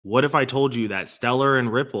What if I told you that Stellar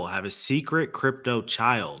and Ripple have a secret crypto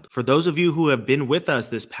child? For those of you who have been with us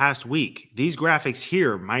this past week, these graphics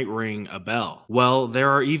here might ring a bell. Well, there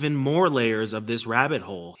are even more layers of this rabbit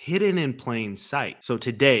hole hidden in plain sight. So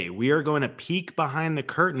today, we are going to peek behind the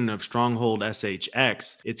curtain of Stronghold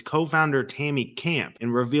SHX, its co-founder Tammy Camp,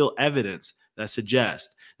 and reveal evidence that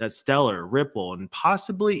suggests that Stellar, Ripple, and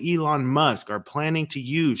possibly Elon Musk are planning to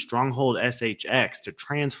use Stronghold SHX to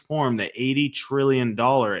transform the $80 trillion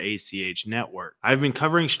ACH network. I've been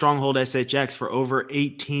covering Stronghold SHX for over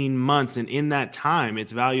 18 months, and in that time,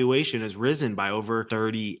 its valuation has risen by over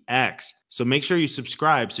 30x. So make sure you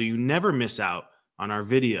subscribe so you never miss out on our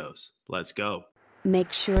videos. Let's go.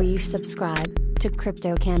 Make sure you subscribe to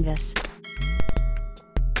Crypto Canvas.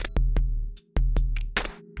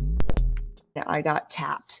 I got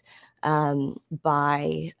tapped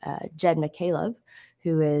by Jed McCaleb,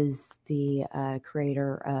 who is the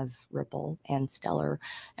creator of Ripple and Stellar.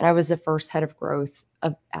 And I was the first head of growth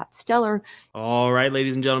at Stellar. All right,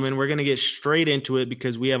 ladies and gentlemen, we're going to get straight into it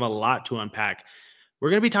because we have a lot to unpack. We're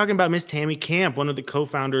going to be talking about Miss Tammy Camp, one of the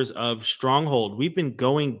co-founders of Stronghold. We've been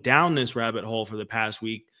going down this rabbit hole for the past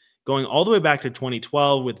week, going all the way back to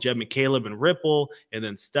 2012 with Jed McCaleb and Ripple, and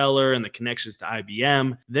then Stellar and the connections to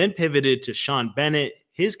IBM, then pivoted to Sean Bennett,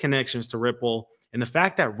 his connections to Ripple, and the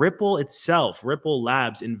fact that Ripple itself, Ripple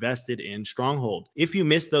Labs, invested in Stronghold. If you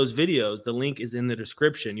missed those videos, the link is in the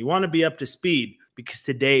description. You want to be up to speed because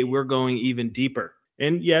today we're going even deeper.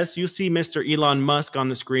 And yes, you see Mr. Elon Musk on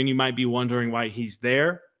the screen. You might be wondering why he's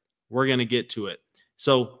there. We're going to get to it.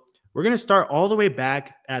 So we're going to start all the way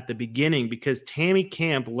back at the beginning because Tammy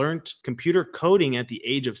Camp learned computer coding at the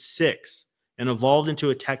age of 6 and evolved into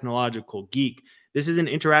a technological geek. This is an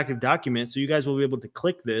interactive document, so you guys will be able to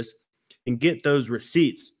click this and get those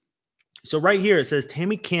receipts. So right here, it says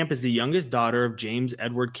Tammy Camp is the youngest daughter of James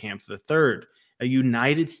Edward Camp III, a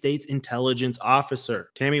United States intelligence officer.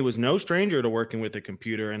 Tammy was no stranger to working with a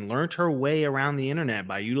computer and learned her way around the internet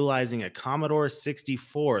by utilizing a Commodore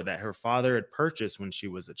 64 that her father had purchased when she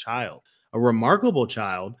was a child. A remarkable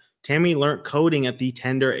child, Tammy learned coding at the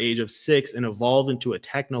tender age of 6 and evolved into a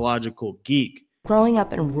technological geek. Growing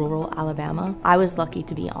up in rural Alabama, I was lucky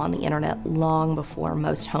to be on the internet long before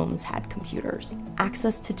most homes had computers.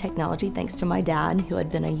 Access to technology, thanks to my dad, who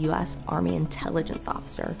had been a U.S. Army intelligence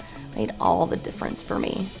officer, made all the difference for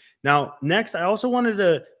me. Now, next, I also wanted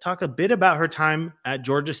to talk a bit about her time at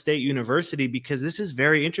Georgia State University because this is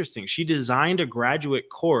very interesting. She designed a graduate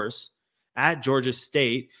course at Georgia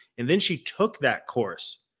State, and then she took that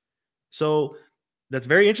course. So that's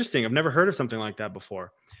very interesting. I've never heard of something like that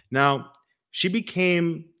before. Now, she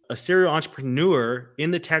became a serial entrepreneur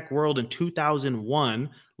in the tech world in 2001,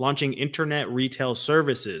 launching internet retail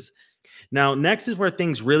services. Now, next is where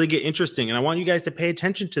things really get interesting, and I want you guys to pay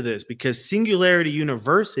attention to this because Singularity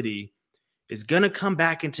University is going to come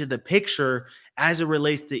back into the picture as it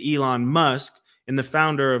relates to Elon Musk and the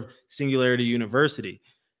founder of Singularity University.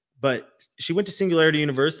 But she went to Singularity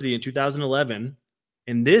University in 2011,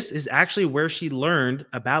 and this is actually where she learned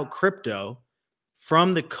about crypto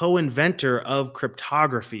from the co-inventor of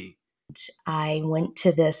cryptography. I went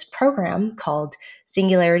to this program called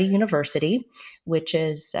Singularity University, which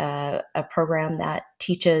is a program that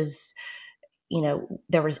teaches,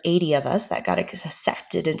 there was 80 of us that got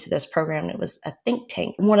accepted into this program. It was a think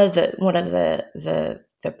tank. One of the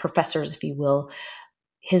professors, if you will,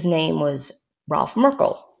 his name was Ralph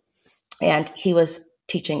Merkle, and he was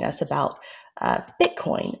teaching us about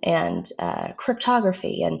Bitcoin and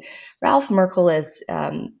cryptography. And Ralph Merkle is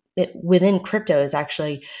within crypto is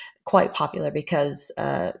actually quite popular because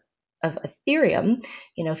of Ethereum.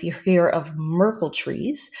 If you hear of Merkle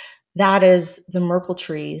trees, that is the Merkle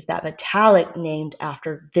trees, that metallic named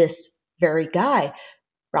after this very guy,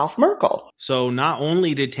 Ralph Merkle. So not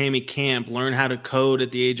only did Tammy Camp learn how to code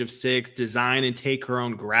at the age of 6, design and take her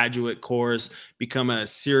own graduate course, become a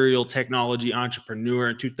serial technology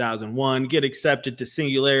entrepreneur in 2001, get accepted to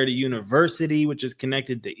Singularity University, which is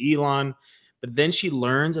connected to Elon, but then she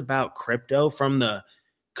learns about crypto from the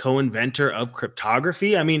co-inventor of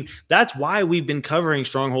cryptography. I mean, that's why we've been covering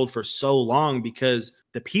Stronghold for so long, because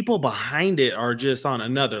the people behind it are just on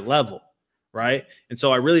another level. Right. And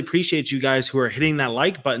so I really appreciate you guys who are hitting that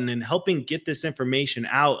like button and helping get this information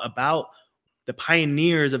out about the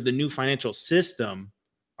pioneers of the new financial system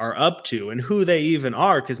are up to and who they even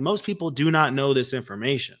are, because most people do not know this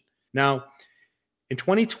information. Now, in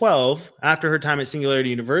 2012, after her time at Singularity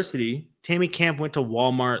University, Tammy Camp went to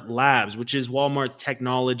Walmart Labs, which is Walmart's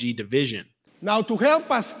technology division. Now, to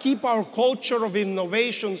help us keep our culture of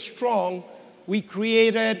innovation strong, we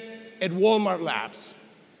created at Walmart Labs,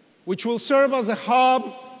 which will serve as a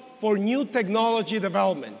hub for new technology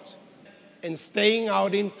development and staying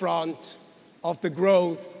out in front of the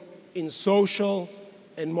growth in social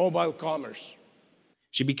and mobile commerce.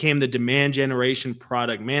 She became the demand generation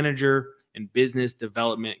product manager and business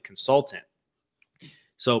development consultant.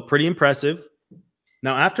 So pretty impressive.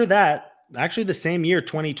 Now, after that, actually the same year,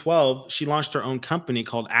 2012, she launched her own company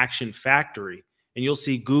called Action Factory. And you'll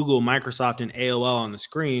see Google, Microsoft, and AOL on the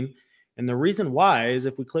screen. And the reason why is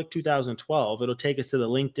if we click 2012, it'll take us to the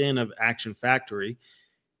LinkedIn of Action Factory.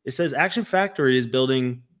 It says Action Factory is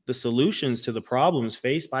building the solutions to the problems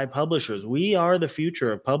faced by publishers. We are the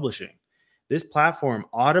future of publishing. This platform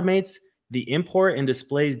automates the import and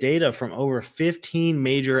displays data from over 15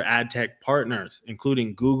 major ad tech partners,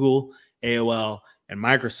 including Google, AOL, and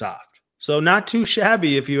Microsoft. So not too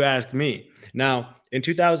shabby if you ask me. Now, in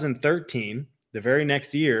 2013, the very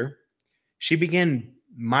next year, she began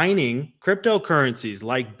mining cryptocurrencies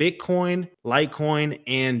like Bitcoin, Litecoin,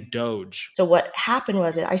 and Doge. So what happened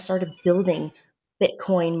was that I started building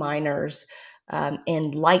Bitcoin miners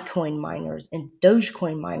and Litecoin miners and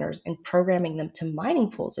Dogecoin miners and programming them to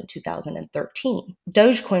mining pools in 2013.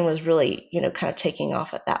 Dogecoin was really, kind of taking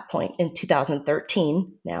off at that point in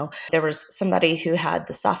 2013. Now, there was somebody who had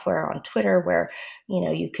the software on Twitter where,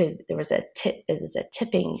 there was a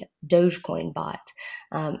tipping Dogecoin bot.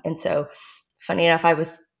 And so funny enough, I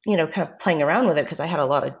was, kind of playing around with it because I had a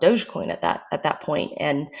lot of Dogecoin at that point.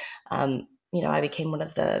 And, I became one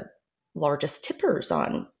of the largest tippers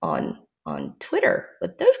on Twitter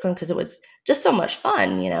with Dogecoin because it was just so much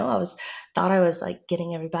fun. Thought I was like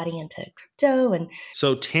getting everybody into crypto. And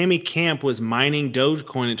so Tammy Camp was mining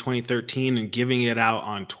Dogecoin in 2013 and giving it out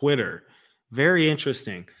on Twitter. Very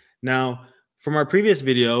interesting. Now, from our previous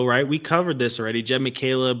video, right, we covered this already. Jed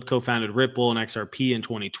McCaleb co-founded Ripple and XRP in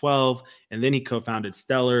 2012, and then he co-founded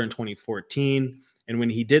Stellar in 2014. And when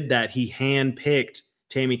he did that, he handpicked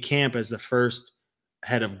Tammy Camp as the first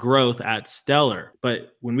head of growth at Stellar.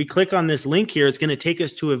 But when we click on this link here, it's going to take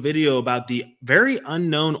us to a video about the very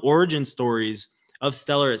unknown origin stories of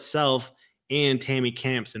Stellar itself and Tammy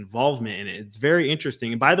Camp's involvement in it. It's very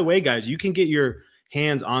interesting. And by the way, guys, you can get your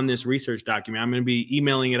hands on this research document. I'm going to be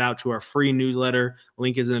emailing it out to our free newsletter.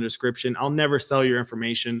 Link is in the description. I'll never sell your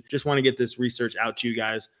information. Just want to get this research out to you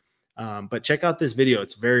guys. But check out this video.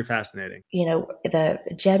 It's very fascinating. The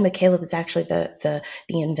Jed McCaleb is actually the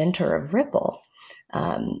inventor of Ripple.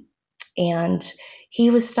 And he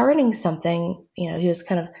was starting something, he was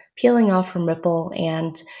kind of peeling off from Ripple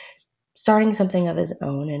and starting something of his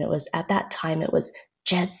own. And it was at that time, it was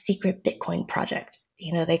Jed's secret Bitcoin project.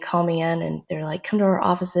 They call me in and they're like, come to our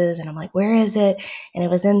offices. And I'm like, where is it? And it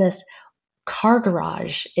was in this car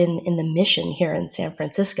garage in the Mission here in San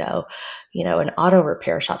Francisco, an auto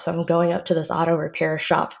repair shop. So I'm going up to this auto repair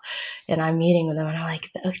shop and I'm meeting with them. And I'm like,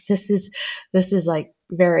 oh, this is like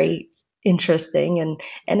very interesting.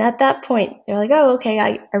 And at that point, they're like, oh, okay,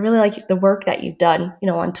 I really like the work that you've done,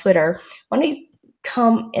 on Twitter. Why don't you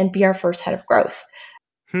come and be our first head of growth?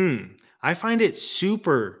 I find it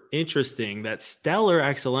super interesting that Stellar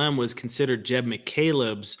XLM was considered Jed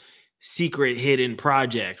McCaleb's secret hidden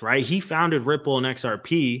project, right? He founded Ripple and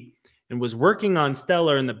XRP and was working on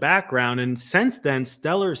Stellar in the background. And since then,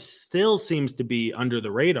 Stellar still seems to be under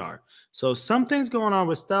the radar. So something's going on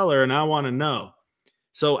with Stellar and I want to know.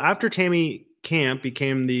 So after Tammy Camp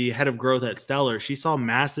became the head of growth at Stellar, she saw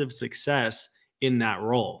massive success in that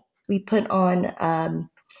role. We put on,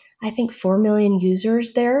 I think 4 million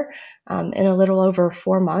users there in a little over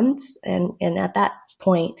 4 months. And at that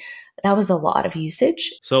point, that was a lot of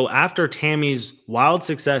usage. So after Tammy's wild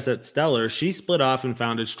success at Stellar, she split off and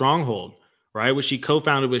founded Stronghold, right? Which she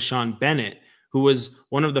co-founded with Sean Bennett, who was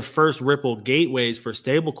one of the first Ripple gateways for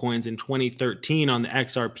stablecoins in 2013 on the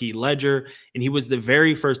XRP ledger. And he was the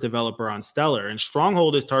very first developer on Stellar. And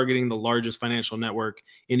Stronghold is targeting the largest financial network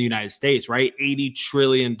in the United States, right? $80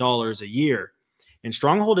 trillion a year. And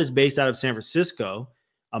Stronghold is based out of San Francisco,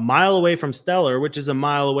 a mile away from Stellar, which is a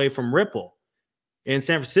mile away from Ripple. And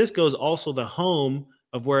San Francisco is also the home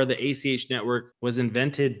of where the ACH network was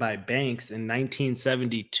invented by Banks in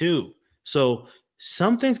 1972. So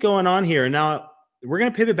something's going on here. Now, we're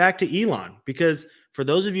going to pivot back to Elon, because for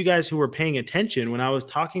those of you guys who were paying attention, when I was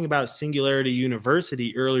talking about Singularity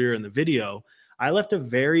University earlier in the video, I left a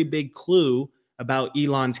very big clue about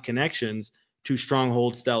Elon's connections to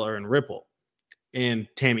Stronghold, Stellar, and Ripple, and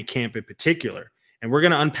Tammy Camp in particular. And we're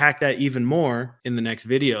going to unpack that even more in the next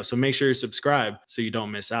video. So make sure you subscribe so you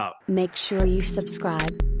don't miss out. Make sure you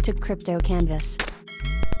subscribe to Crypto Canvas.